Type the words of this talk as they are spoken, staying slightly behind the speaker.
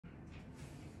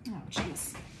Oh,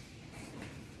 jeez.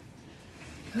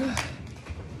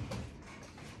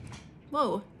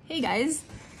 Whoa, hey guys.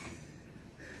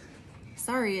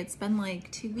 Sorry, it's been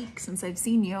like 2 weeks since I've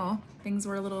seen you. Things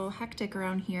were a little hectic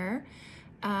around here.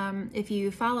 If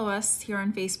you follow us here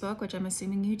on Facebook, which I'm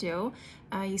assuming you do,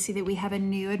 you see that we have a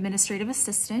new administrative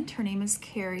assistant. Her name is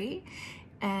Carrie,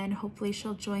 and hopefully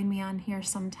she'll join me on here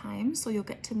sometime, so you'll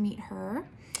get to meet her.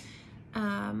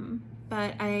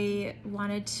 But I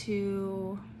wanted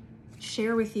to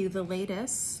share with you the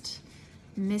latest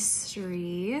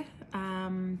mystery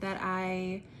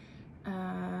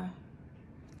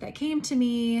that came to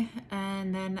me,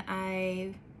 and then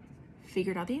I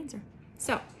figured out the answer.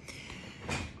 So,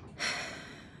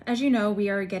 as you know, we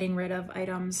are getting rid of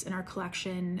items in our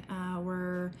collection.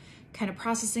 We're kind of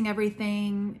processing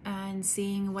everything and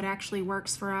seeing what actually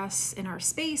works for us in our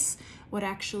space, what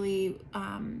actually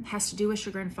has to do with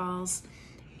Chagrin Falls.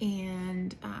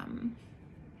 And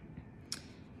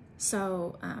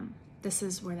so this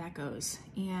is where that goes.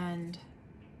 And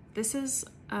this is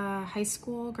a high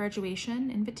school graduation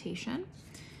invitation.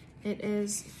 It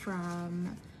is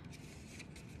from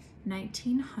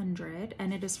 1900,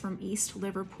 and it is from East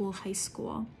Liverpool High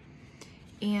School.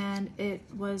 And it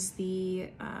was the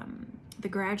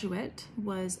graduate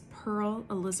was Pearl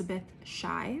Elizabeth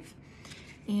Shive.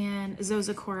 And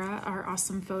Zozakora, our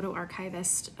awesome photo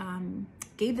archivist,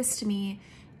 gave this to me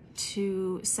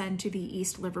to send to the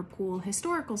East Liverpool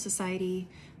Historical Society,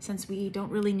 since we don't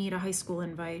really need a high school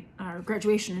invite or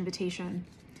graduation invitation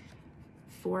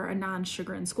for a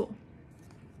non-Chagrin school.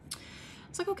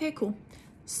 It's like, okay, cool.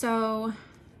 So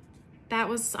that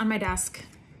was on my desk,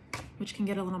 which can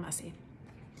get a little messy.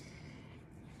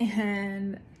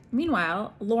 And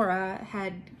meanwhile, Laura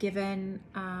had given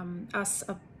us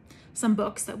some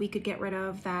books that we could get rid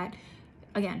of that,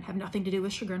 again, have nothing to do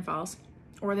with Chagrin Falls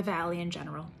or the Valley in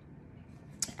general.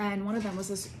 And one of them was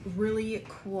this really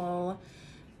cool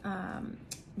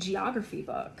geography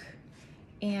book.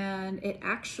 And it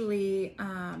actually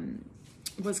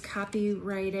was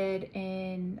copyrighted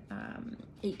in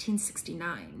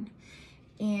 1869.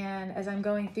 And as I'm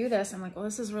going through this, I'm like, well,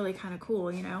 this is really kind of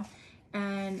cool, you know?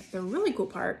 And the really cool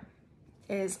part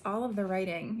is all of the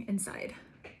writing inside.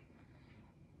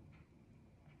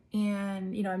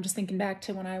 And, you know, I'm just thinking back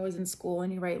to when I was in school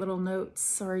and you write little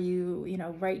notes, or you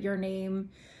know, write your name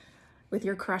with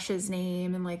your crush's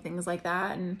name and like things like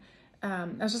that. And I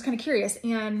was just kind of curious.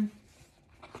 And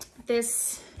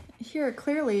this here,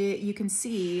 clearly you can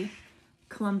see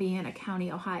Columbiana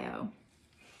County, Ohio.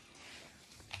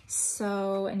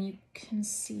 So, and you can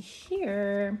see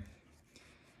here,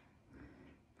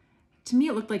 to me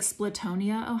it looked like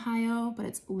Splatonia, Ohio, but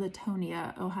it's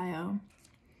Latonia, Ohio.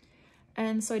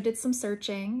 And so I did some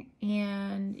searching,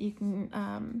 and you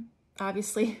can,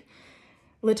 obviously,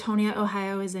 Latonia,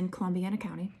 Ohio is in Columbiana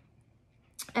County.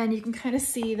 And you can kind of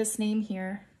see this name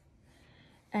here.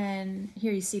 And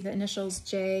here you see the initials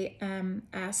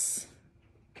JMS.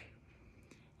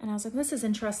 And I was like, this is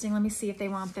interesting. Let me see if they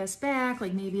want this back.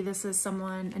 Like maybe this is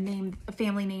someone, a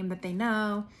family name that they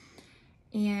know.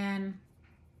 And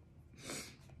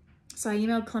so I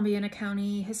emailed Columbiana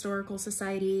County Historical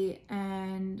Society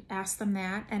and asked them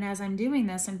that. And as I'm doing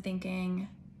this, I'm thinking,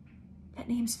 that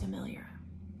name's familiar.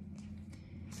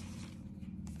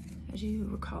 As you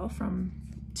recall from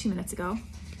 2 minutes ago,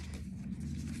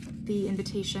 the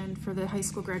invitation for the high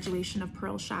school graduation of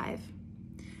Pearl Shive.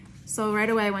 So right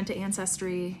away I went to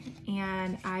Ancestry,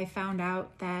 and I found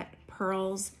out that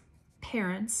Pearl's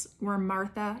parents were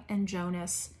Martha and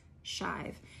Jonas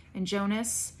Shive. And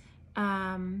Jonas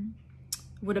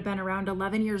would have been around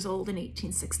 11 years old in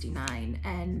 1869,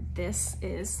 and this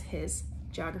is his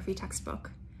geography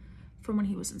textbook from when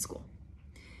he was in school.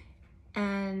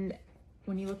 And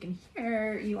when you look in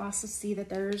here, you also see that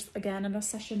there's, again, an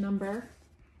accession number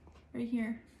right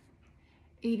here,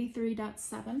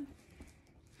 83.7.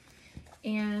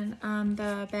 And on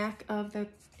the back of the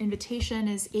invitation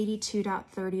is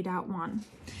 82.30.1.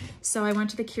 So I went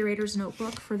to the curator's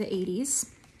notebook for the 80s.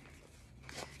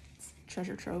 It's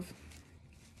treasure trove.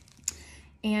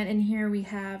 And in here we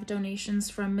have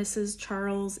donations from Mrs.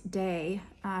 Charles Day.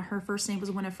 Her first name was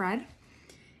Winifred,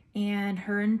 and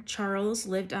her and Charles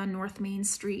lived on North Main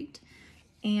Street,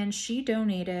 and she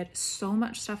donated so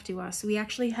much stuff to us. We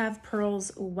actually have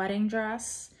Pearl's wedding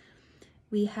dress.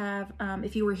 We have,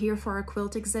 if you were here for our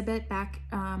quilt exhibit back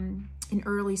in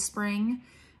early spring,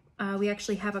 we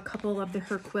actually have a couple of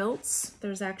her quilts.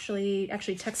 There's actually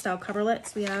textile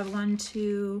coverlets. We have 1,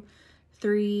 2,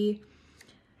 3.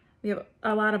 We have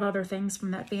a lot of other things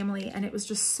from that family, and it was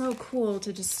just so cool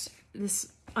to just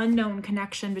this unknown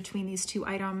connection between these two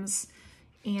items.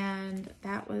 And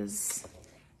that was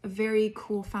a very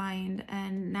cool find,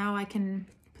 and now I can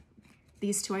put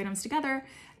these two items together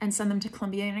and send them to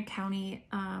Columbiana County,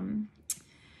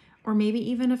 or maybe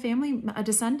even a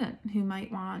descendant who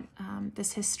might want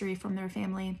this history from their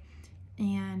family.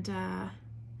 And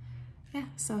yeah,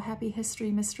 so happy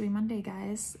History Mystery Monday,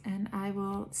 guys, and I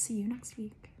will see you next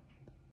week.